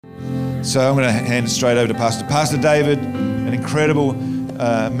So I'm going to hand it straight over to Pastor David, an incredible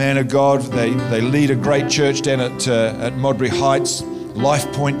man of God. They lead a great church down at Modbury Heights,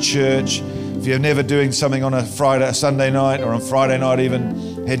 Life Point Church. If you're never doing something on a Sunday night, or on Friday night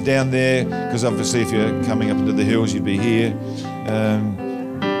even, head down there, because obviously if you're coming up into the hills, you'd be here.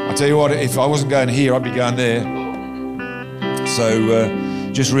 I'll tell you what, if I wasn't going here, I'd be going there.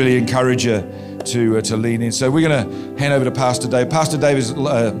 So just really encourage you to lean in. So we're going to hand over to Pastor Dave. Pastor Dave is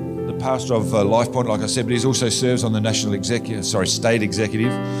the pastor of Life Point, like I said, but he also serves on the state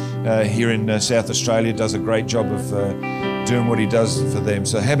executive here in South Australia. Does a great job of doing what he does for them.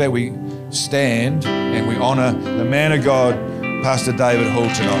 So how about we stand and we honour the man of God, Pastor David Hall,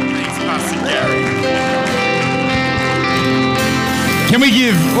 tonight. Thanks, Pastor Gary. Can we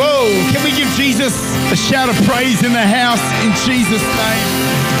give Jesus a shout of praise in the house in Jesus' name?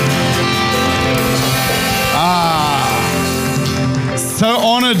 So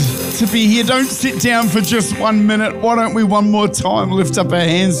honoured to be here. Don't sit down for just 1 minute. Why don't we one more time lift up our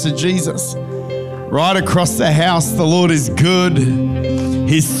hands to Jesus? Right across the house, the Lord is good.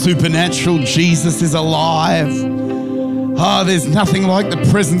 His supernatural Jesus is alive. There's nothing like the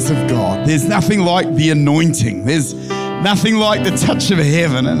presence of God. There's nothing like the anointing. There's nothing like the touch of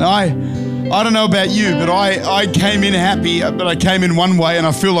heaven. And I don't know about you, but I came in happy, but I came in one way and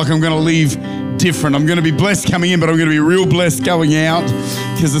I feel like I'm going to leave different. I'm going to be blessed coming in, but I'm going to be real blessed going out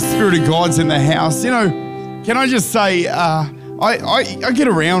because the Spirit of God's in the house. You know, can I just say, I get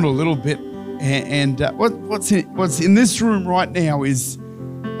around a little bit, and what's in this room right now is,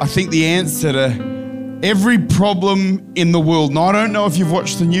 I think, the answer to every problem in the world. Now, I don't know if you've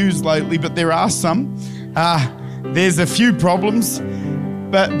watched the news lately, but there are some. There's a few problems,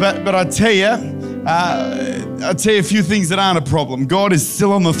 but I tell you, I'll tell you a few things that aren't a problem. God is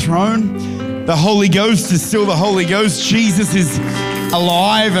still on the throne. The Holy Ghost is still the Holy Ghost. Jesus is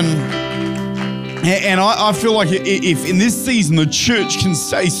alive, and I feel like if in this season the church can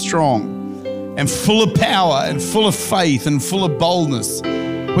stay strong and full of power and full of faith and full of boldness,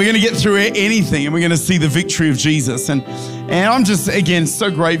 we're going to get through anything, and we're going to see the victory of Jesus. And I'm just, again,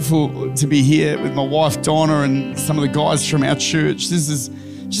 so grateful to be here with my wife Donna and some of the guys from our church. This is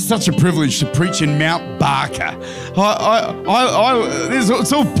just such a privilege to preach in Mount Barker.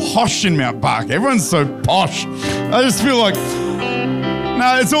 It's all posh in Mount Barker. Everyone's so posh. I just feel like,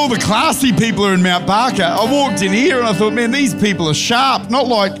 no, it's all the classy people are in Mount Barker. I walked in here and I thought, man, these people are sharp. Not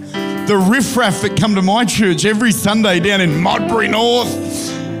like the riffraff that come to my church every Sunday down in Modbury North.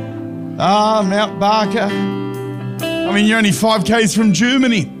 Mount Barker. I mean, you're only 5 k's from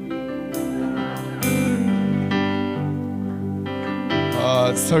Germany.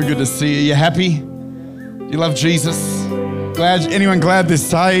 It's so good to see you. You happy? You love Jesus? Anyone glad they're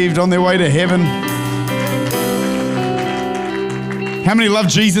saved, on their way to heaven? How many love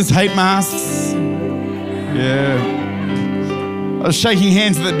Jesus, hate masks? Yeah. I was shaking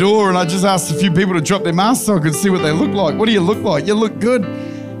hands at the door and I just asked a few people to drop their masks so I could see what they look like. What do you look like? You look good.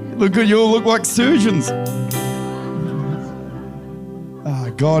 You look good. You all look like surgeons.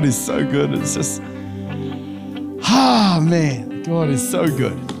 God is so good. It's just, man. God is so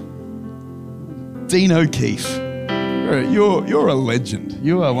good. Dean O'Keefe, you're a legend.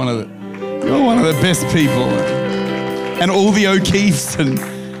 You are one of the best people, and all the O'Keefes, and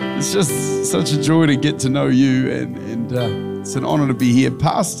it's just such a joy to get to know you, and it's an honour to be here.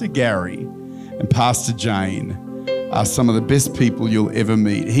 Pastor Gary and Pastor Jane are some of the best people you'll ever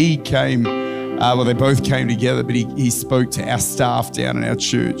meet. He came, they both came together, but he spoke to our staff down in our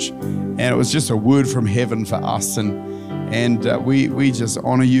church, and it was just a word from heaven for us, and we just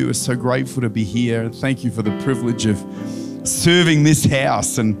honour you. We're so grateful to be here. Thank you for the privilege of serving this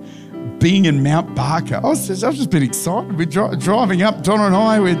house and being in Mount Barker. I've just been excited. We're driving up, Donna and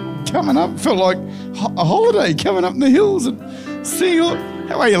I, we're coming up. Felt like a holiday coming up in the hills and seeing all.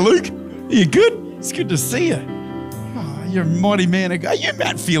 How are you, Luke? Are you good? It's good to see you. Oh, you're a mighty man. Are you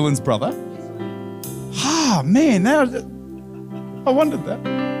Matt Phelan's brother? Man, now I wondered that.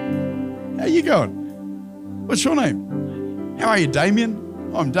 How you going? What's your name? How are you,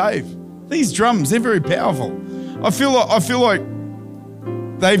 Damien? I'm Dave. These drums, they're very powerful. I feel like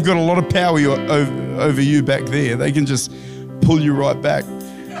they've got a lot of power over you back there. They can just pull you right back.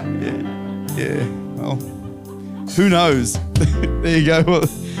 Yeah. Well, who knows? There you go.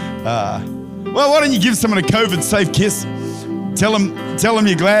 Well, why don't you give someone a COVID-safe kiss? Tell them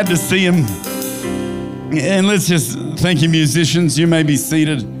you're glad to see them. And let's just thank you, musicians. You may be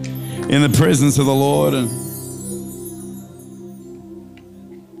seated in the presence of the Lord. And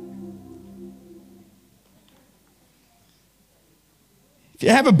if you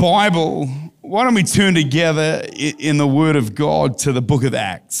have a Bible, why don't we turn together in the Word of God to the book of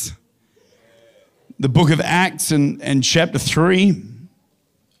Acts? the book of Acts and chapter 3.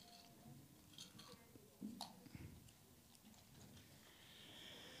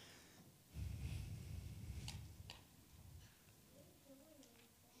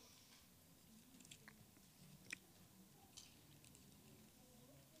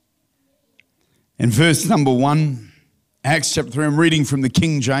 And verse number 1, Acts chapter 3, I'm reading from the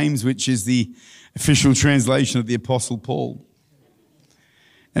King James, which is the official translation of the Apostle Paul.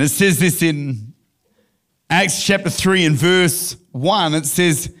 And it says this in Acts chapter 3 and verse 1. It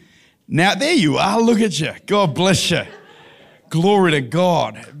says, now there you are, look at you. God bless you. Glory to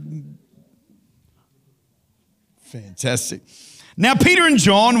God. Fantastic. Now Peter and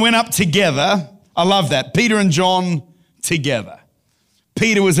John went up together. I love that. Peter and John together.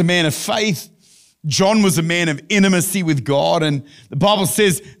 Peter was a man of faith. John was a man of intimacy with God, and the Bible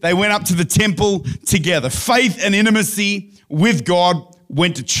says they went up to the temple together. Faith and intimacy with God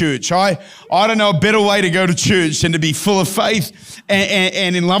went to church. I don't know a better way to go to church than to be full of faith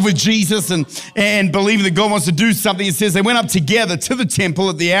and in love with Jesus and believing that God wants to do something. It says they went up together to the temple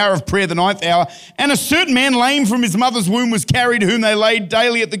at the hour of prayer, the 9th hour, and a certain man lame from his mother's womb was carried, whom they laid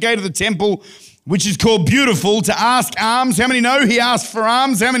daily at the gate of the temple, which is called Beautiful, to ask alms. How many know he asked for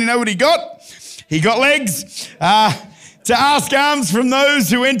alms? How many know what he got? He got legs. To ask alms from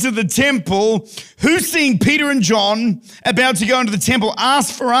those who entered the temple, who, seeing Peter and John about to go into the temple,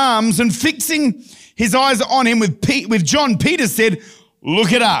 asked for alms, and fixing his eyes on him with John, Peter said,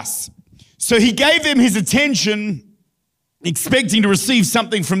 look at us. So he gave them his attention, expecting to receive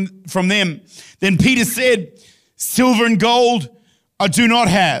something from them. Then Peter said, silver and gold I do not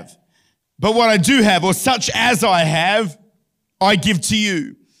have, but what I do have, or such as I have, I give to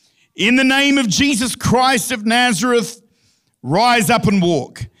you. In the name of Jesus Christ of Nazareth, rise up and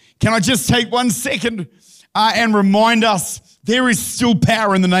walk. Can I just take 1 second and remind us there is still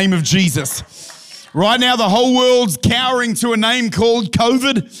power in the name of Jesus. Right now, the whole world's cowering to a name called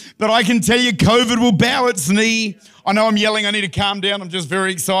COVID, but I can tell you COVID will bow its knee. I know I'm yelling. I need to calm down. I'm just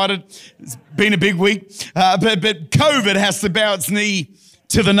very excited. It's been a big week. But COVID has to bow its knee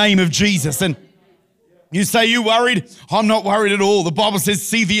to the name of Jesus. And you say, you worried? I'm not worried at all. The Bible says,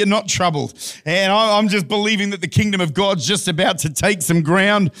 see that you're not troubled. And I'm just believing that the kingdom of God's just about to take some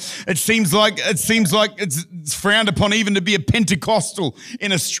ground. It seems like it's frowned upon even to be a Pentecostal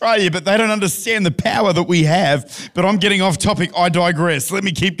in Australia, but they don't understand the power that we have. But I'm getting off topic. I digress. Let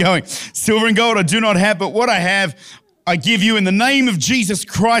me keep going. Silver and gold I do not have, but what I have, I give you in the name of Jesus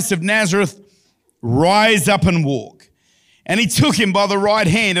Christ of Nazareth. Rise up and walk. And he took him by the right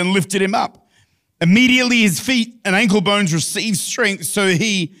hand and lifted him up. Immediately his feet and ankle bones received strength, so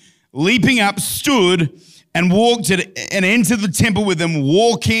he, leaping up, stood and walked and entered the temple with them,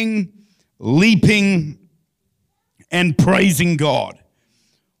 walking, leaping, and praising God.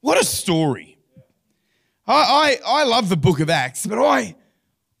 What a story. I love the book of Acts, but I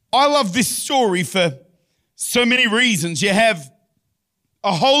love this story for so many reasons. You have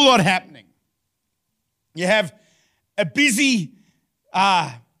a whole lot happening. You have a busy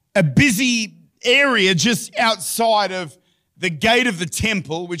area just outside of the gate of the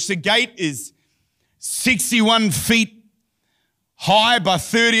temple, which the gate is 61 feet high by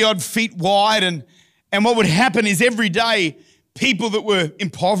 30 odd feet wide. And what would happen is every day people that were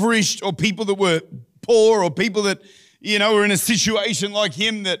impoverished or people that were poor or people that, were in a situation like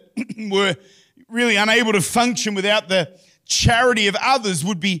him that were really unable to function without the charity of others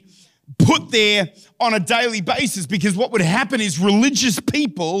would be put there on a daily basis, because what would happen is religious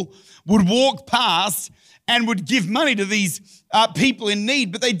people would walk past and would give money to these people in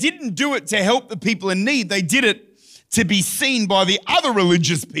need, but they didn't do it to help the people in need. They did it to be seen by the other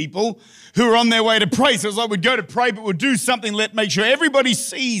religious people who were on their way to pray. So it's like we'd go to pray, but we'd do something, make sure everybody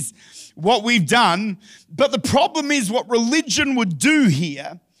sees what we've done. But the problem is what religion would do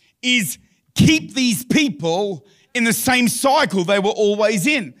here is keep these people in the same cycle they were always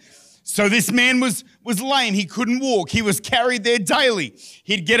in. So this man was lame. He couldn't walk. He was carried there daily.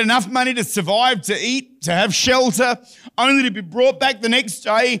 He'd get enough money to survive, to eat, to have shelter, only to be brought back the next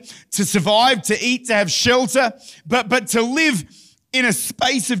day to survive, to eat, to have shelter. But to live in a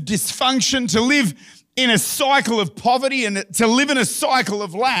space of dysfunction, to live in a cycle of poverty and to live in a cycle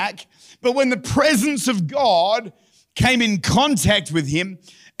of lack. But when the presence of God came in contact with him,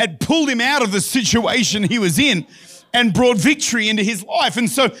 it pulled him out of the situation he was in and brought victory into his life. And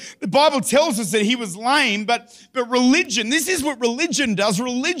so the Bible tells us that he was lame, but religion, this is what religion does.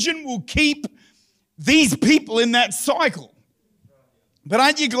 Religion will keep these people in that cycle. But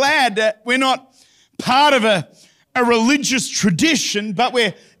aren't you glad that we're not part of a religious tradition, but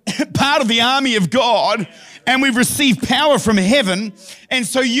we're part of the army of God, and we've received power from heaven. And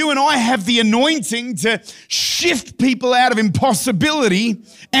so you and I have the anointing to shift people out of impossibility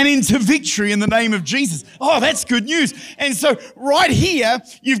and into victory in the name of Jesus. Oh, that's good news. And so right here,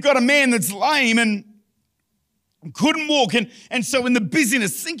 you've got a man that's lame and couldn't walk. And so in the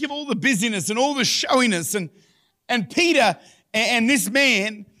busyness, think of all the busyness and all the showiness. And Peter and this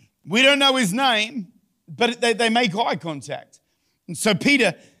man, we don't know his name, but they make eye contact. And so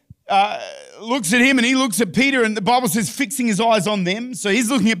Peter looks at him and he looks at Peter, and the Bible says fixing his eyes on them. So he's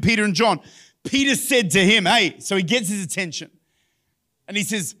looking at Peter and John. Peter said to him, hey, so he gets his attention. And he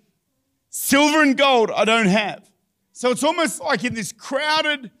says, silver and gold I don't have. So it's almost like in this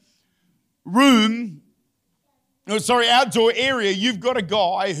crowded outdoor area, you've got a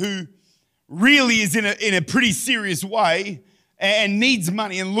guy who really is in a pretty serious way and needs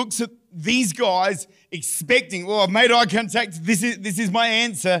money and looks at these guys expecting, well, I've made eye contact. This is my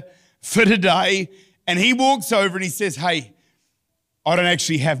answer for today. And he walks over and he says, hey, I don't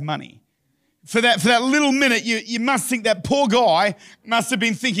actually have money. For that little minute, you must think that poor guy must have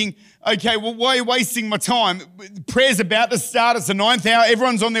been thinking, okay, well, why are you wasting my time? Prayer's about to start. It's the 9th hour.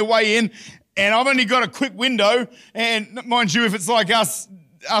 Everyone's on their way in. And I've only got a quick window. And mind you, if it's like us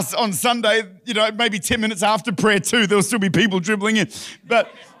on Sunday, maybe 10 minutes after prayer too, there'll still be people dribbling in.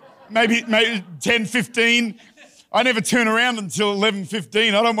 But maybe 10, 15. I never turn around until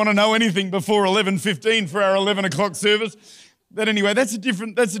 11:15. I don't want to know anything before 11:15 for our 11 o'clock service. But anyway, that's a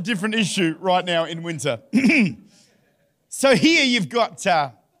different issue right now in winter. So here you've got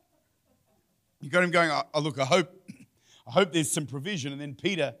him going, oh, look, I hope there's some provision. And then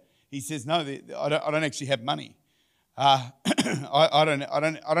Peter, he says, no, I don't actually have money. I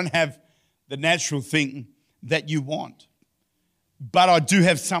don't have the natural thing that you want, but I do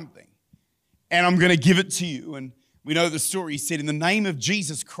have something, and I'm going to give it to you. And we know the story. He said, in the name of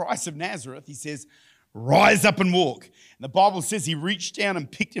Jesus Christ of Nazareth, he says, rise up and walk. And the Bible says he reached down and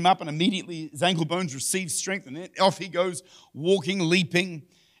picked him up, and immediately his ankle bones received strength, and off he goes, walking, leaping,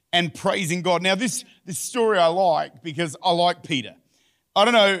 and praising God. Now, this story I like because I like Peter. I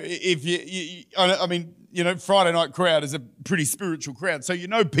don't know if Friday night crowd is a pretty spiritual crowd. So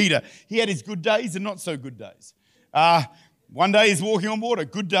Peter, he had his good days and not so good days. One day he's walking on water,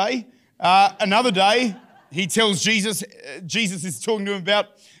 good day. Another day, he tells Jesus is talking to him about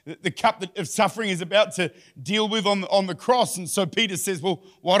the cup of suffering is about to deal with on the cross. And so Peter says, well,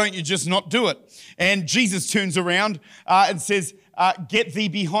 why don't you just not do it? And Jesus turns around and says, get thee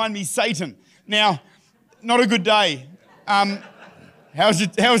behind me, Satan. Now, not a good day. How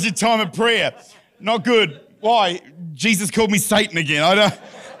was your time of prayer? Not good. Why? Jesus called me Satan again.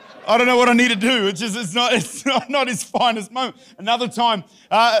 I don't know what I need to do. It's not his finest moment. Another time,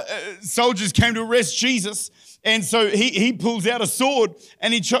 soldiers came to arrest Jesus, and so he pulls out a sword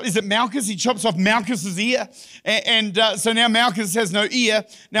and is it Malchus? He chops off Malchus's ear, and so now Malchus has no ear.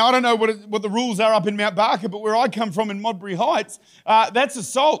 Now I don't know what the rules are up in Mount Barker, but where I come from in Modbury Heights, that's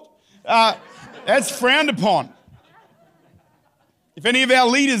assault. That's frowned upon. If any of our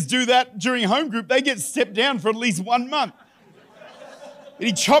leaders do that during home group, they get stepped down for at least 1 month. And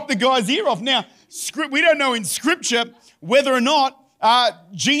he chopped the guy's ear off. Now, we don't know in Scripture whether or not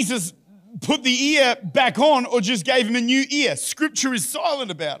Jesus put the ear back on or just gave him a new ear. Scripture is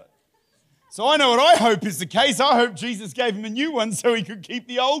silent about it. So I know what I hope is the case. I hope Jesus gave him a new one so he could keep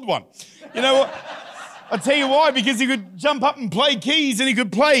the old one. You know what? I'll tell you why, because he could jump up and play keys and he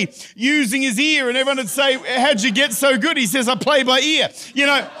could play using his ear, and everyone would say, how'd you get so good? He says, I play by ear.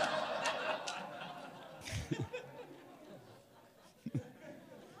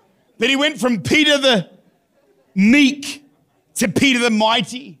 But he went from Peter the meek to Peter the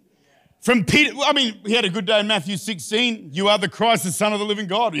mighty. From Peter, he had a good day in Matthew 16. You are the Christ, the Son of the living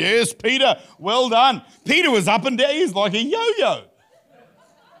God. Yes, Peter, well done. Peter was up and down. He was like a yo-yo.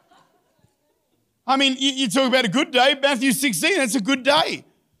 You talk about a good day, Matthew 16, that's a good day.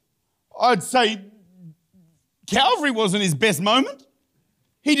 I'd say Calvary wasn't his best moment.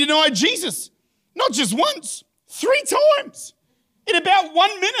 He denied Jesus, not just once, 3 times in about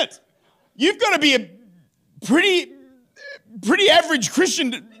 1 minute. You've got to be a pretty average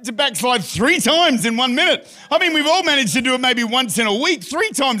Christian to backslide 3 times in 1 minute. We've all managed to do it maybe once in a week, 3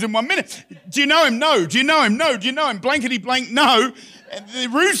 times in 1 minute. Do you know him? No. Do you know him? No. Do you know him? Blankety blank, no. And the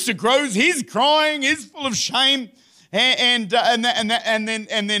rooster crows, he's crying, he's full of shame. And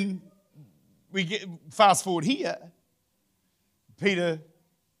then we get fast forward here. Peter,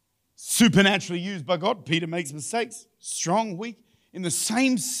 supernaturally used by God. Peter makes mistakes, strong, weak, in the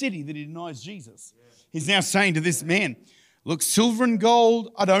same city that he denies Jesus. He's now saying to this man, look, silver and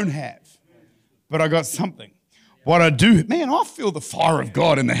gold I don't have, but I got something. What I do, man, I feel the fire of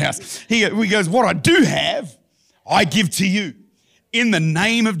God in the house. He goes, what I do have, I give to you. In the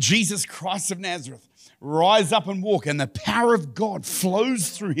name of Jesus Christ of Nazareth, rise up and walk. And the power of God flows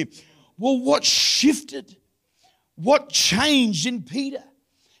through him. Well, what shifted? What changed in Peter?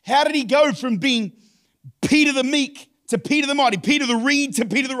 How did he go from being Peter the meek to Peter the mighty, Peter the reed to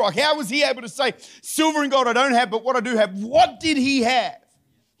Peter the rock? How was he able to say, silver and gold I don't have, but what I do have? What did he have?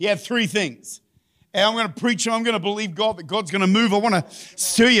 He had three things. And I'm going to preach and I'm going to believe God that God's going to move. I want to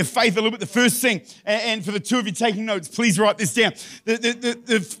stir your faith a little bit. The first thing, and for the two of you taking notes, please write this down.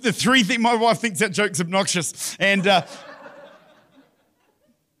 The three things, my wife thinks that joke's obnoxious. And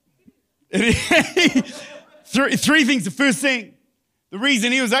three things. The first thing, the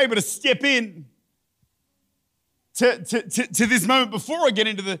reason he was able to step in to this moment, before I get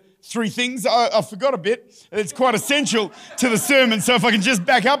into the three things, I forgot a bit. It's quite essential to the sermon, so if I can just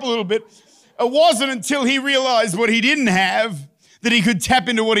back up a little bit. It wasn't until he realized what he didn't have that he could tap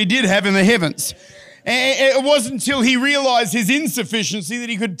into what he did have in the heavens. It wasn't until he realized his insufficiency that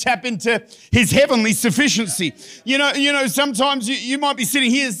he could tap into his heavenly sufficiency. You know, sometimes you might be sitting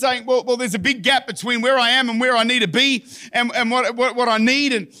here saying, well, there's a big gap between where I am and where I need to be and what I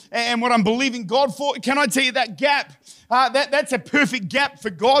need and what I'm believing God for. Can I tell you that gap? That's a perfect gap for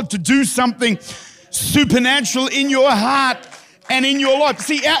God to do something supernatural in your heart and in your life.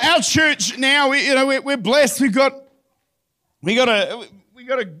 See, our church now, we're blessed. We got a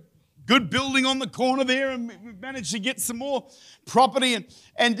good building on the corner there, and we've managed to get some more property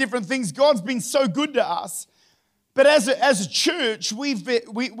and different things. God's been so good to us. But as a church, we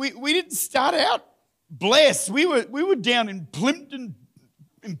didn't start out blessed. We were down in Plympton.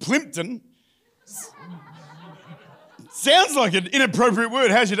 Sounds like an inappropriate word.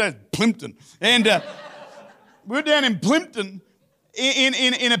 How's your day? Plympton. And we're down in Plympton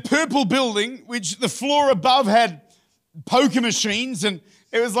in a purple building, which the floor above had poker machines, and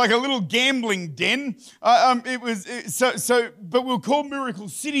it was like a little gambling den. But we were called Miracle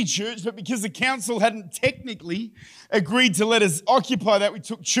City Church, but because the council hadn't technically agreed to let us occupy that, we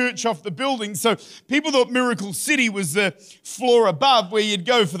took church off the building. So people thought Miracle City was the floor above where you'd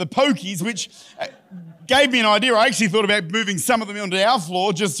go for the pokies, which gave me an idea. I actually thought about moving some of them onto our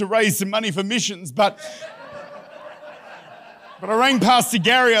floor just to raise some money for missions, but I rang Pastor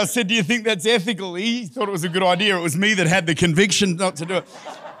Gary. I said, do you think that's ethical? He thought it was a good idea. It was me that had the conviction not to do it.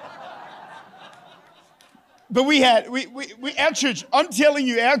 But our church, I'm telling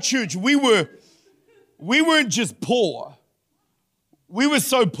you, our church, we weren't just poor. We were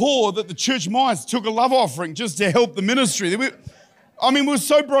so poor that the church mice took a love offering just to help the ministry. We were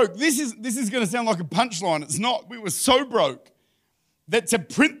so broke. This is going to sound like a punchline. It's not. We were so broke that to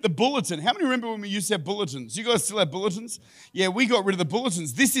print the bulletin, how many remember when we used to have bulletins? You guys still have bulletins? Yeah, we got rid of the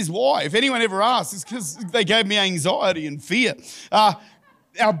bulletins. This is why. If anyone ever asks, it's because they gave me anxiety and fear.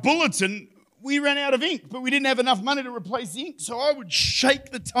 Our bulletin, we ran out of ink, but we didn't have enough money to replace the ink, so I would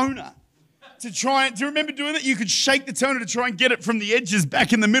shake the toner to try and, do you remember doing that? You could shake the toner to try and get it from the edges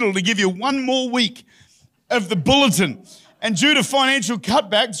back in the middle to give you one more week of the bulletin. And due to financial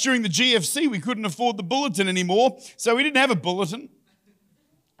cutbacks during the GFC, we couldn't afford the bulletin anymore, so we didn't have a bulletin.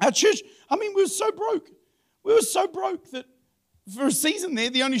 Our church, we were so broke. We were so broke that for a season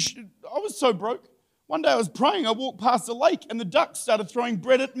there, I was so broke. One day I was praying, I walked past a lake and the ducks started throwing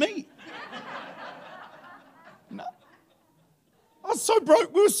bread at me. No. I was so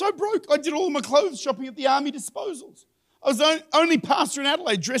broke. We were so broke. I did all of my clothes shopping at the army disposals. I was the only pastor in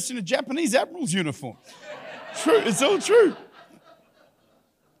Adelaide dressed in a Japanese admiral's uniform. True, it's all true.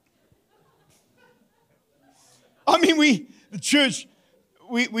 The church...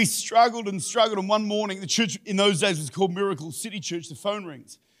 We struggled and struggled, and one morning, the church in those days was called Miracle City Church, the phone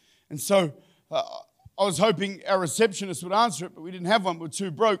rings. And so I was hoping our receptionist would answer it, but we didn't have one, we were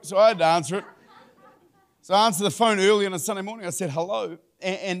too broke, so I had to answer it. So I answered the phone early on a Sunday morning, I said hello,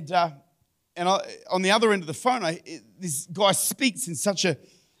 and on the other end of the phone, this guy speaks in such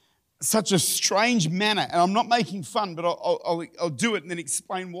a strange manner, and I'm not making fun, but I'll do it and then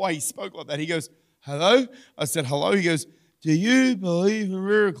explain why he spoke like that. He goes, hello? I said hello. He goes, do you believe in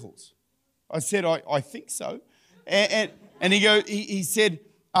miracles? I said, I think so. And he said,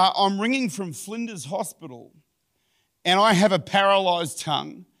 I'm ringing from Flinders Hospital and I have a paralysed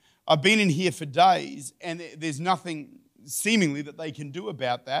tongue. I've been in here for days and there's nothing seemingly that they can do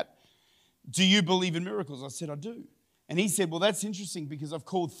about that. Do you believe in miracles? I said, I do. And he said, well, that's interesting because I've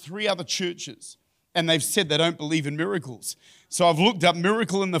called 3 other churches and they've said they don't believe in miracles. So I've looked up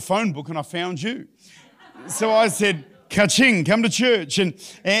miracle in the phone book and I found you. So I said, Ka-ching, come to church.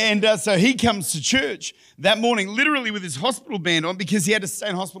 And so he comes to church that morning, literally with his hospital band on, because he had to stay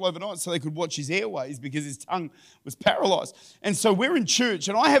in hospital overnight so they could watch his airways because his tongue was paralyzed. And so we're in church,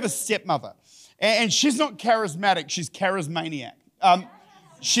 and I have a stepmother. And she's not charismatic, she's charismaniac.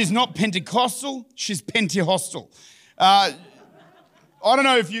 She's not Pentecostal, she's Pentehostal. I don't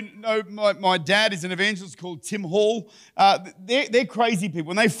know if you know, my dad is an evangelist called Tim Hall. They're crazy people.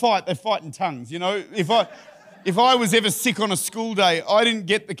 When they fight in tongues. You know, if I was ever sick on a school day, I didn't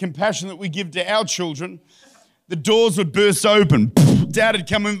get the compassion that we give to our children. The doors would burst open. Dad had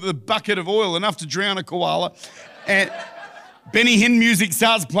come in with a bucket of oil, enough to drown a koala. And Benny Hinn music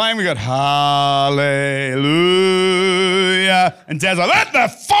starts playing. We got hallelujah. And Dad's like, let the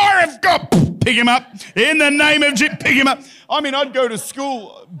fire of God pick him up. In the name of Jesus, pick him up. I mean, I'd go to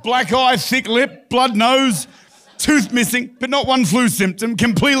school, black eye, thick lip, blood nose, tooth missing, but not one flu symptom,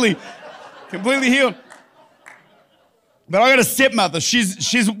 completely healed. But I got a stepmother.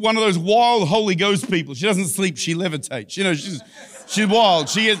 She's one of those wild Holy Ghost people. She doesn't sleep, she levitates. You know, she's wild.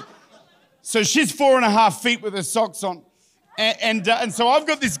 So she's 4.5 feet with her socks on. And so I've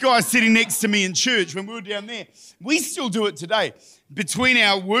got this guy sitting next to me in church when we were down there. We still do it today. Between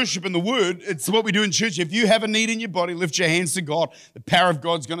our worship and the word, it's what we do in church. If you have a need in your body, lift your hands to God. The power of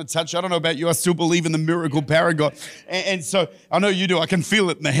God's going to touch you. I don't know about you. I still believe in the miracle power of God. And so I know you do. I can feel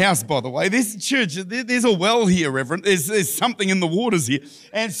it in the house, by the way. This church, there's a well here, Reverend. There's something in the waters here.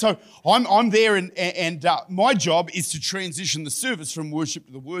 And so I'm there, and my job is to transition the service from worship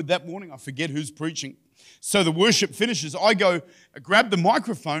to the word. That morning, I forget who's preaching. So the worship finishes. I go grab the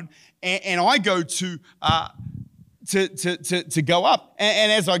microphone, and I go to go up.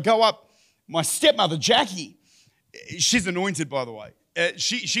 And as I go up, my stepmother, Jackie, she's anointed, by the way.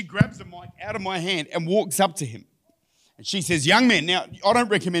 She grabs the mic out of my hand and walks up to him. And she says, young man, now, I don't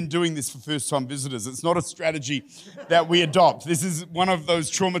recommend doing this for first-time visitors. It's not a strategy that we adopt. This is one of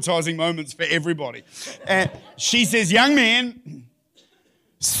those traumatizing moments for everybody. And she says, young man,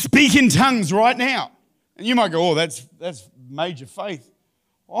 speak in tongues right now. And you might go, oh, that's major faith.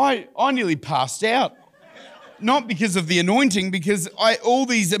 I nearly passed out. Not because of the anointing, because all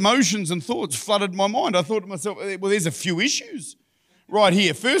these emotions and thoughts flooded my mind. I thought to myself, well, there's a few issues right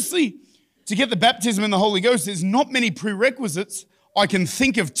here. Firstly, to get the baptism in the Holy Ghost, there's not many prerequisites I can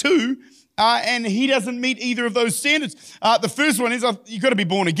think of two, and he doesn't meet either of those standards. The first one is you've got to be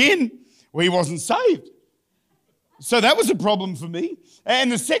born again. Well, he wasn't saved. So that was a problem for me.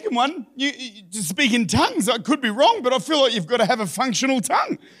 And the second one, you to speak in tongues. I could be wrong, but I feel like you've got to have a functional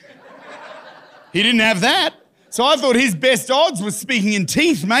tongue. He didn't have that. So I thought his best odds was speaking in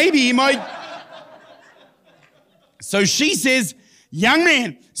teeth. Maybe he might. So she says, young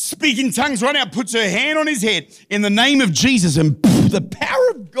man, speak in tongues right now. Puts her hand on his head in the name of Jesus. And the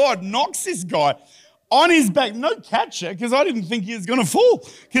power of God knocks this guy on his back. No catcher, because I didn't think he was going to fall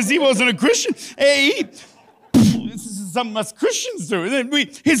because he wasn't a Christian. This is something us Christians do.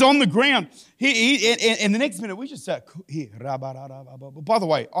 He's on the ground. And the next minute, we just say, here. By the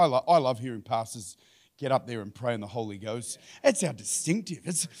way, I love hearing pastors get up there and pray in the Holy Ghost. It's our distinctive.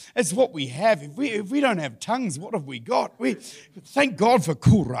 It's what we have. If we don't have tongues, what have we got? Thank God for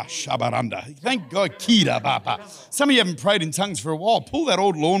kura shabaranda. Thank God kira papa. Some of you haven't prayed in tongues for a while. Pull that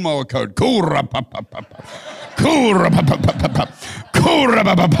old lawnmower code. Kura papa papa. Kura papa papa. Kura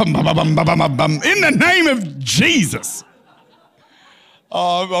papa papa. In the name of Jesus.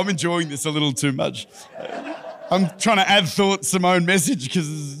 Oh, I'm enjoying this a little too much. I'm trying to add thoughts to my own message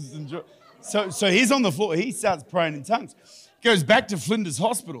because enjoy. So he's on the floor. He starts praying in tongues. Goes back to Flinders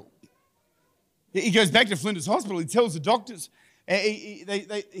Hospital. He goes back to Flinders Hospital. He tells the doctors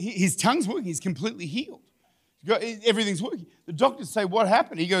his tongue's working. He's completely healed. Everything's working. The doctors say, what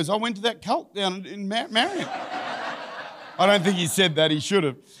happened? He goes, I went to that cult down in Marion. I don't think he said that. He should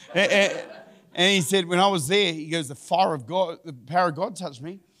have. And he said, when I was there, he goes, the fire of God, the power of God touched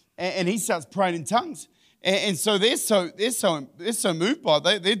me. And he starts praying in tongues. And so they're so moved by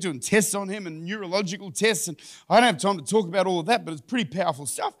it. They're doing tests on him and neurological tests. And I don't have time to talk about all of that, but it's pretty powerful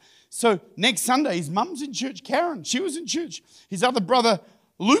stuff. So next Sunday, his mum's in church, Karen. She was in church. His other brother,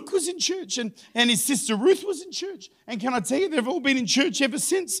 Luke, was in church. And his sister, Ruth, was in church. And can I tell you, they've all been in church ever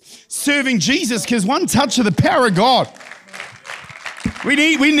since, serving Jesus, because one touch of the power of God. We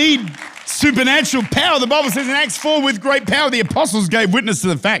need supernatural power. The Bible says in Acts 4, with great power, the apostles gave witness to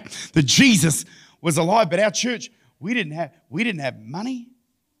the fact that Jesus was alive. But our church, we didn't have money.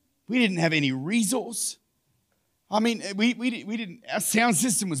 We didn't have any resource. I mean, we didn't. Our sound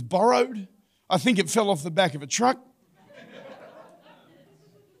system was borrowed. I think it fell off the back of a truck.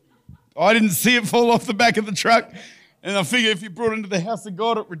 I didn't see it fall off the back of the truck. And I figure if you brought it into the house of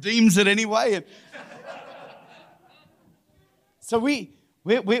God, it redeems it anyway. So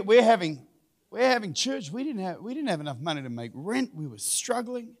we're having church. We didn't have enough money to make rent. We were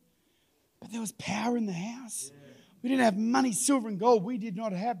struggling, but there was power in the house. We didn't have money, silver and gold. We did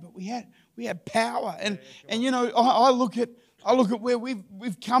not have, but we had power. And you know, I look at where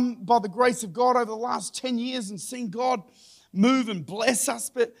we've come by the grace of God over the last 10 years and seen God move and bless us.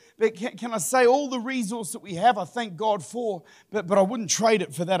 But can I say, all the resource that we have, I thank God for, but I wouldn't trade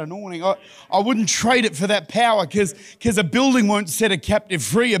it for that anointing. I wouldn't trade it for that power, because a building won't set a captive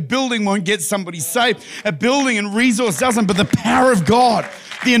free. A building won't get somebody saved. A building and resource doesn't, but the power of God,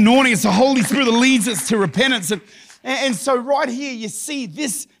 the anointing, it's the Holy Spirit that leads us to repentance. And so right here, you see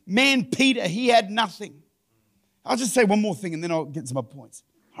this man, Peter, he had nothing. I'll just say one more thing and then I'll get to my points.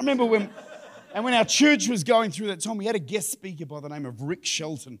 I remember when our church was going through that time, we had a guest speaker by the name of Rick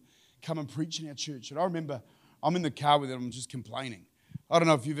Shelton come and preach in our church. And I remember I'm in the car with him, I'm just complaining. I don't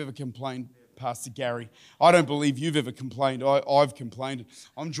know if you've ever complained, Pastor Gary. I don't believe you've ever complained. I've complained.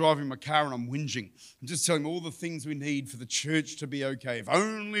 I'm driving my car and I'm whinging. I'm just telling him all the things we need for the church to be okay. If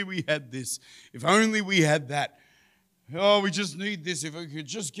only we had this. If only we had that. Oh, we just need this. If we could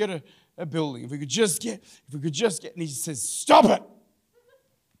just get a building. If we could just get. And he says, stop it.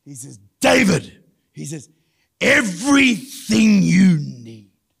 He says, David. He says, everything you need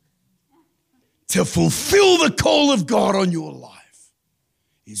to fulfill the call of God on your life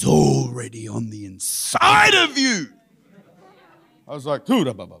is already on the inside of you. I was like,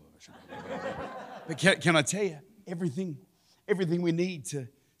 but can I tell you, everything we need to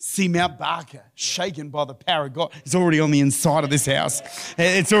see Mount Barker shaken by the power of God is already on the inside of this house.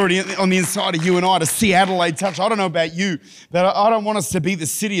 It's already on the inside of you and I to see Adelaide touch. I don't know about you, but I don't want us to be the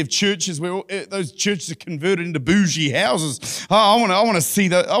city of churches where those churches are converted into bougie houses. I want to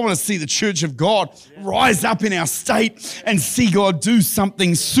see the church of God rise up in our state and see God do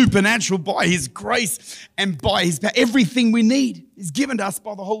something supernatural by His grace and by His power. Everything we need is given to us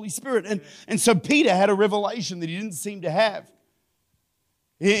by the Holy Spirit. And so Peter had a revelation that he didn't seem to have.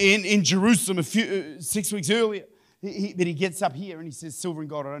 In Jerusalem 6 weeks earlier, but he gets up here and he says, silver and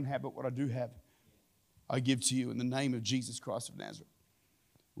gold I don't have, but what I do have, I give to you in the name of Jesus Christ of Nazareth.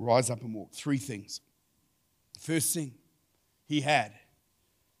 Rise up and walk. 3 things. First thing he had,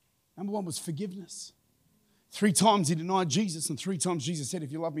 number 1 was forgiveness. 3 times he denied Jesus, and 3 times Jesus said,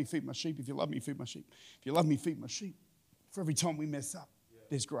 if you love me, feed my sheep. If you love me, feed my sheep. If you love me, feed my sheep. For every time we mess up,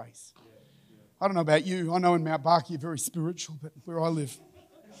 there's grace. I don't know about you. I know in Mount Barker you're very spiritual, but where I live,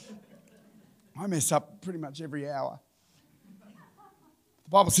 I mess up pretty much every hour. The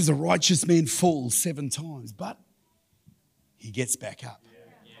Bible says a righteous man falls 7 times, but he gets back up.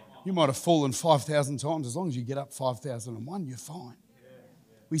 You might have fallen 5,000 times. As long as you get up 5,001, you're fine.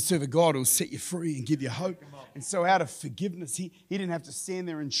 We serve a God who will set you free and give you hope. And so out of forgiveness, he didn't have to stand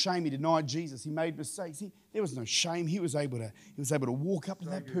there in shame. He denied Jesus. He made mistakes. There was no shame. He was able to walk up to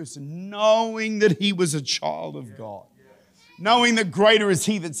that person knowing that he was a child of God. Knowing that greater is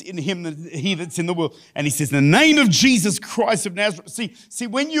He that's in him than he that's in the world. And he says, in the name of Jesus Christ of Nazareth. See,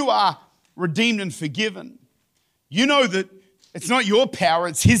 when you are redeemed and forgiven, you know that it's not your power,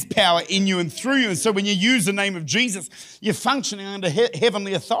 it's His power in you and through you. And so when you use the name of Jesus, you're functioning under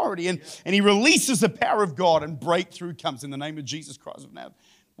heavenly authority. And He releases the power of God and breakthrough comes in the name of Jesus Christ of Nazareth.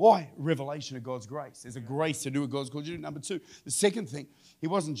 Why? Revelation of God's grace. There's a grace to do what God's called you to do. Number 2, the second thing, he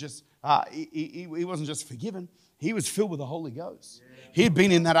wasn't just forgiven. He was filled with the Holy Ghost. He had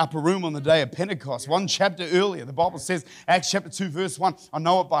been in that upper room on the day of Pentecost. 1 chapter earlier, the Bible says, Acts chapter 2, verse 1, I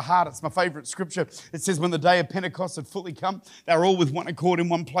know it by heart. It's my favorite scripture. It says, when the day of Pentecost had fully come, they were all with one accord in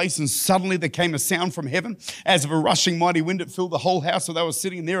one place, and suddenly there came a sound from heaven, as of a rushing mighty wind. It filled the whole house where they were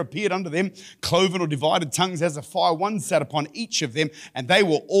sitting, and there appeared unto them cloven or divided tongues as a fire. One sat upon each of them, and they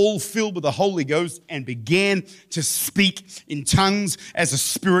were all filled with the Holy Ghost and began to speak in tongues as the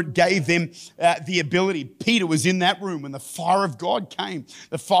Spirit gave them the ability. Peter was in that room when the fire of God came.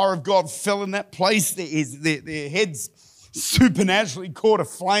 The fire of God fell in that place. Their heads supernaturally caught a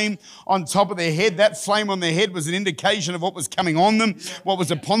flame on top of their head. That flame on their head was an indication of what was coming on them, what was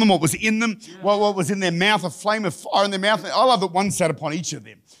upon them, what was in them, what was in their mouth, a flame of fire in their mouth. I love that one sat upon each of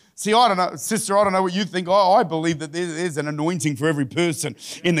them. See, I don't know, sister, I don't know what you think. I believe that there's an anointing for every person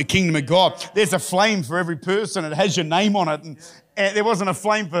in the kingdom of God. There's a flame for every person. It has your name on it. And there wasn't a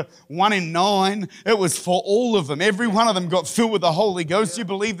flame for 1 in 9. It was for all of them. Every one of them got filled with the Holy Ghost. You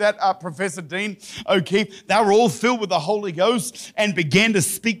believe that, Professor Dean O'Keefe? They were all filled with the Holy Ghost and began to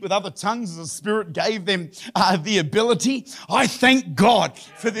speak with other tongues as the Spirit gave them the ability. I thank God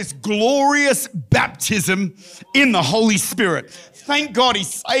for this glorious baptism in the Holy Spirit. Thank God He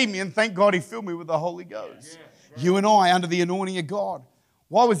saved me, and thank God He filled me with the Holy Ghost. You and I, under the anointing of God,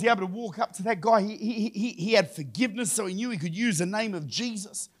 Why was he able to walk up to that guy? He had forgiveness, so he knew he could use the name of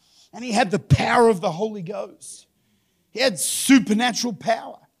Jesus. And he had the power of the Holy Ghost. He had supernatural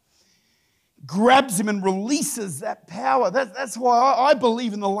power. Grabs him and releases that power. That's why I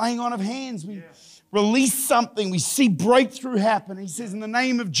believe in the laying on of hands. We release something. We see breakthrough happen. He says, in the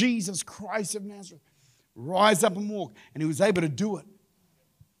name of Jesus Christ of Nazareth, rise up and walk. And he was able to do it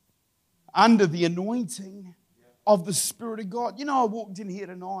under the anointing of the Spirit of God. You know, I walked in here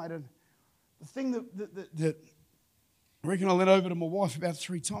tonight, and the thing that I reckon I went over to my wife about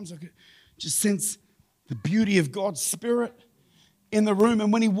 3 times, I could just sense the beauty of God's Spirit in the room.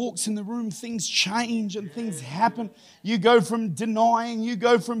 And when he walks in the room, things change and things happen. You go from denying, you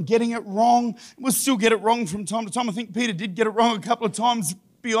go from getting it wrong. We'll still get it wrong from time to time. I think Peter did get it wrong a couple of times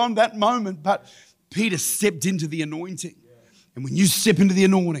beyond that moment, but Peter stepped into the anointing. And when you step into the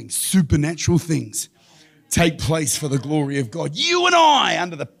anointing, supernatural things take place for the glory of God. You and I,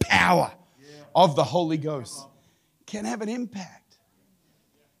 under the power of the Holy Ghost, can have an impact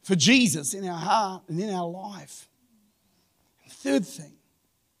for Jesus in our heart and in our life. And the third thing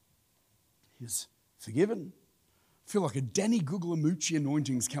is forgiven. I feel like a Danny Guglielmucci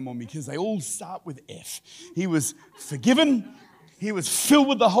anointing's come on me because they all start with F. He was forgiven, he was filled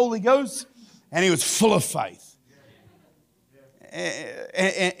with the Holy Ghost, and he was full of faith.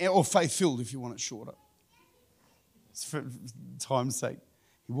 Or faith-filled if you want it shorter. For time's sake.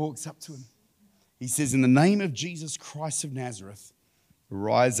 He walks up to him. He says, in the name of Jesus Christ of Nazareth,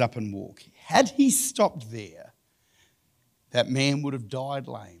 rise up and walk. Had he stopped there, that man would have died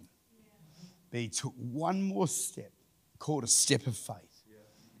lame. But he took one more step, called a step of faith.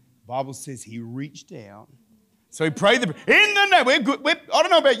 The Bible says he reached down. So he prayed in the name. We're good. I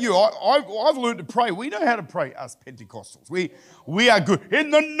don't know about you. I've learned to pray. We know how to pray, us Pentecostals. We are good.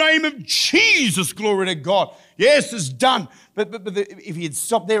 In the name of Jesus, glory to God. Yes, it's done. But if he had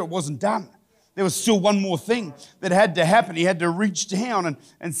stopped there, it wasn't done. There was still one more thing that had to happen. He had to reach down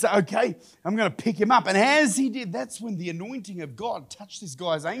and say, okay, I'm going to pick him up. And as he did, that's when the anointing of God touched this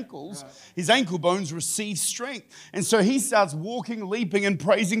guy's ankles. His ankle bones received strength. And so he starts walking, leaping, and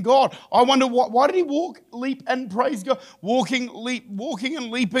praising God. I wonder, why did he walk, leap, and praise God? Walking and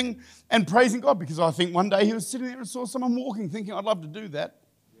leaping and praising God. Because I think one day he was sitting there and saw someone walking, thinking, I'd love to do that.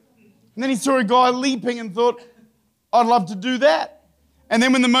 And then he saw a guy leaping and thought, I'd love to do that. And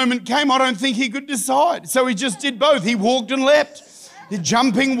then when the moment came, I don't think he could decide. So he just did both. He walked and leapt.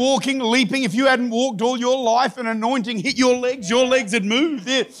 Jumping, walking, leaping. If you hadn't walked all your life and anointing hit your legs had moved.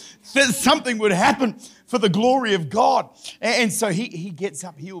 Something would happen for the glory of God. And so he gets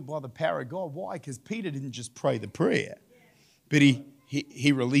up healed by the power of God. Why? Because Peter didn't just pray the prayer, but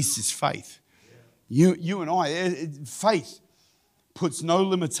he released his faith. You and I, faith puts no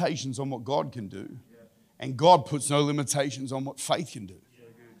limitations on what God can do. And God puts no limitations on what faith can do.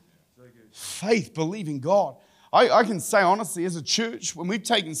 Faith, believing God. I can say honestly, as a church, when we've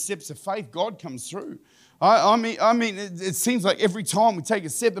taken steps of faith, God comes through. I mean, it seems like every time we take a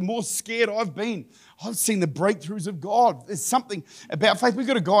step, the more scared I've been. I've seen the breakthroughs of God. There's something about faith. We've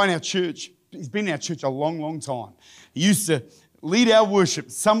got a guy in our church. He's been in our church a long, long time. He used to lead our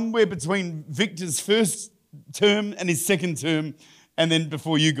worship somewhere between Victor's first term and his second term, and then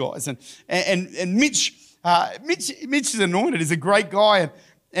before you guys. And Mitch is anointed. He's a great guy,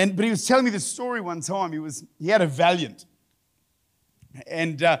 but he was telling me this story one time. He had a Valiant,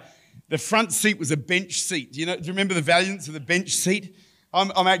 and the front seat was a bench seat. Do you remember the Valiants with a bench seat?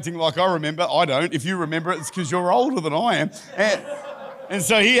 I'm acting like I remember. I don't. If you remember it, it's because you're older than I am. And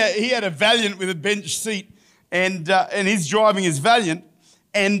so he had a Valiant with a bench seat, and he's driving his Valiant,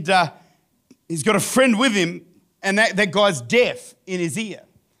 and he's got a friend with him, and that guy's deaf in his ear.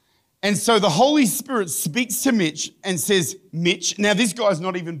 And so the Holy Spirit speaks to Mitch and says, Mitch, now this guy's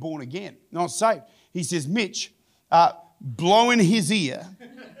not even born again, not saved. He says, Mitch, blow in his ear.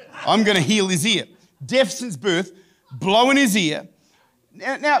 I'm going to heal his ear. Deaf since birth, blow in his ear.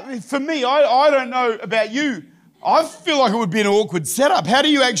 Now for me, I don't know about you. I feel like it would be an awkward setup. How do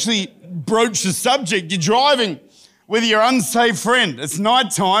you actually broach the subject? You're driving with your unsaved friend. It's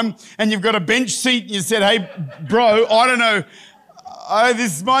nighttime and you've got a bench seat and you said, hey, bro, I don't know.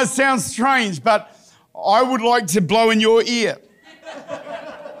 This might sound strange, but I would like to blow in your ear.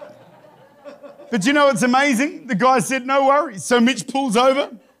 But you know what's amazing? The guy said, no worries. So Mitch pulls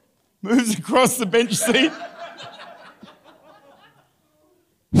over, moves across the bench seat,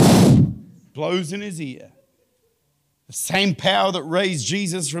 blows in his ear. The same power that raised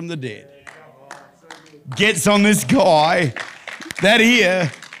Jesus from the dead gets on this guy. That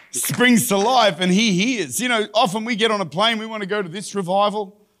ear springs to life and he hears. Often we get on a plane, we want to go to this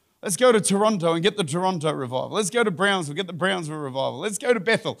revival Let's go to Toronto and get the Toronto revival. Let's go to Brownsville, get the Brownsville revival. Let's go to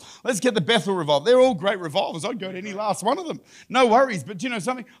Bethel. Let's get the Bethel revival. They're all great revivals. I'd go to any last one of them. No worries. But do you know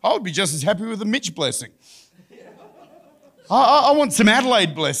something? I would be just as happy with the Mitch blessing. I want some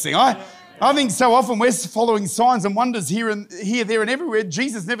Adelaide blessing. I think so often we're following signs and wonders here, there, and everywhere.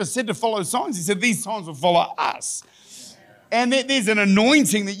 Jesus never said to follow signs. He said these signs will follow us. And there's an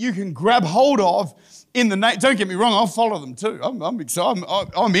anointing that you can grab hold of in the name. Don't get me wrong, I'll follow them too. I'm excited.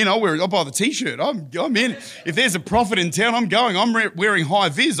 I'm in. I'll buy the T-shirt. I'm in. If there's a prophet in town, I'm going. I'm wearing high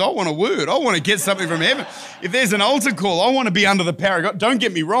vis. I want a word. I want to get something from heaven. If there's an altar call, I want to be under the power of God. Don't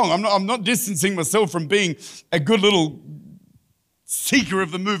get me wrong. I'm not distancing myself from being a good little seeker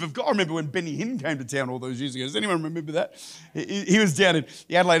of the move of God. I remember when Benny Hinn came to town all those years ago. Does anyone remember that? He was down at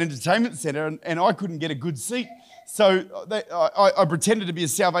the Adelaide Entertainment Centre and I couldn't get a good seat. So I pretended to be a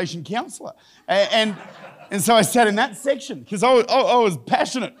salvation counsellor. And so I sat in that section because I was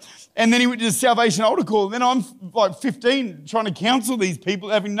passionate. And then he went to the salvation altar call. And then I'm like 15 trying to counsel these people,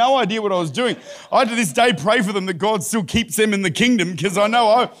 having no idea what I was doing. I to this day pray for them that God still keeps them in the kingdom because I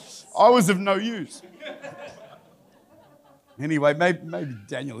know I was of no use. Anyway, maybe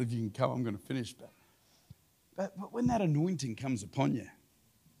Daniel, if you can come, I'm going to finish. But when that anointing comes upon you,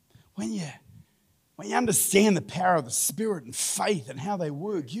 when you understand the power of the Spirit and faith and how they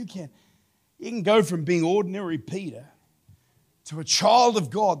work, you can go from being ordinary Peter to a child of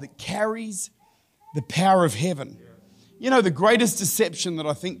God that carries the power of heaven. You know, the greatest deception that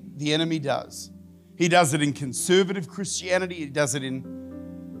I think the enemy does, he does it in conservative Christianity, he does it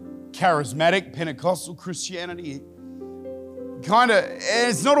in charismatic Pentecostal Christianity. And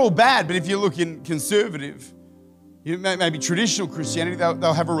it's not all bad, but if you look in conservative, maybe traditional Christianity,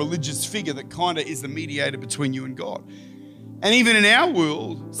 they'll have a religious figure that kind of is the mediator between you and God. And even in our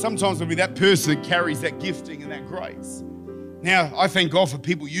world, sometimes it'll be that person that carries that gifting and that grace. Now, I thank God for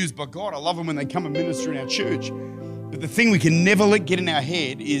people used by God. I love them when they come and minister in our church. But the thing we can never let get in our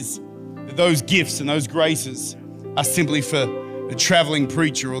head is that those gifts and those graces are simply for the traveling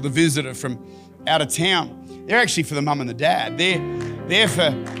preacher or the visitor from out of town. They're actually for the mum and the dad. They're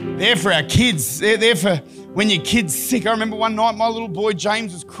for our kids. They're for when your kid's sick. I remember one night my little boy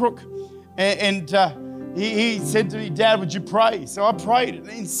James was crook, and he said to me, "Dad, would you pray?" So I prayed, and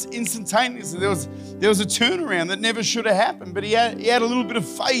instantaneously there was a turnaround that never should have happened. But he had a little bit of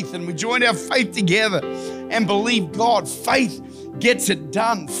faith, and we joined our faith together and believed God. Faith gets it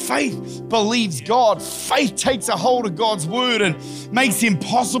done. Faith believes God. Faith takes a hold of God's word and makes the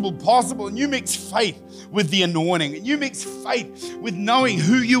impossible possible. And you mix faith with the anointing. And you mix faith with knowing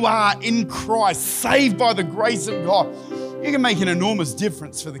who you are in Christ, saved by the grace of God. You can make an enormous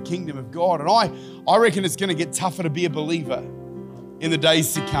difference for the kingdom of God. And I reckon it's going to get tougher to be a believer in the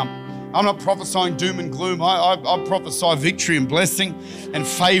days to come. I'm not prophesying doom and gloom. I prophesy victory and blessing and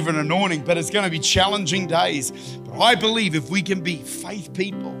favor and anointing, but it's going to be challenging days. But I believe if we can be faith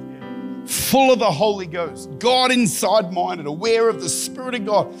people, full of the Holy Ghost, God inside-minded, aware of the Spirit of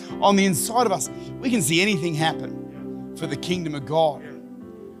God on the inside of us, we can see anything happen for the kingdom of God.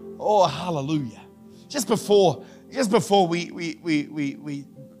 Oh, hallelujah. Just before we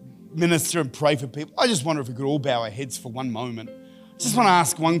minister and pray for people, I just wonder if we could all bow our heads for one moment. I just want to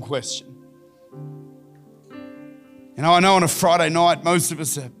ask one question. You know, I know on a Friday night, most of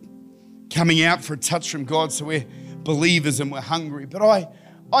us are coming out for a touch from God, so we're believers and we're hungry. But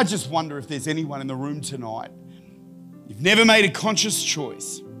I just wonder if there's anyone in the room tonight, you've never made a conscious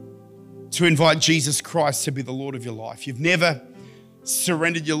choice to invite Jesus Christ to be the Lord of your life. You've never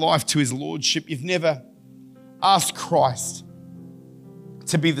surrendered your life to his lordship. You've never asked Christ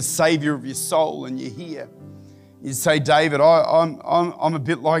to be the Savior of your soul, and you're here. You say, David, I'm a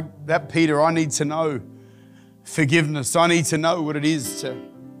bit like that Peter. I need to know forgiveness. I need to know what it is to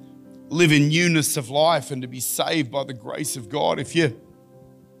live in newness of life and to be saved by the grace of God. If you're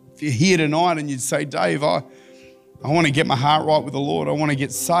here tonight and you'd say, Dave, I want to get my heart right with the Lord. I want to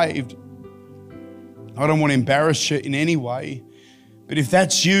get saved. I don't want to embarrass you in any way. But if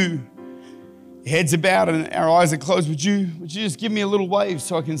that's you, your head's about and our eyes are closed, would you just give me a little wave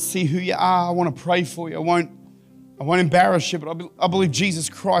so I can see who you are? I want to pray for you. I won't embarrass you, but I believe Jesus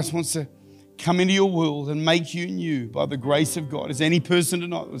Christ wants to come into your world and make you new by the grace of God. Is any person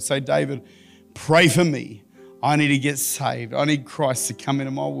tonight that would say, David, pray for me. I need to get saved. I need Christ to come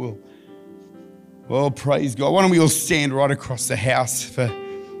into my world. Well, praise God. Why don't we all stand right across the house for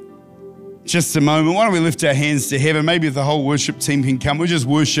just a moment? Why don't we lift our hands to heaven? Maybe if the whole worship team can come, we'll just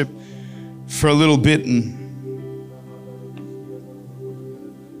worship for a little bit and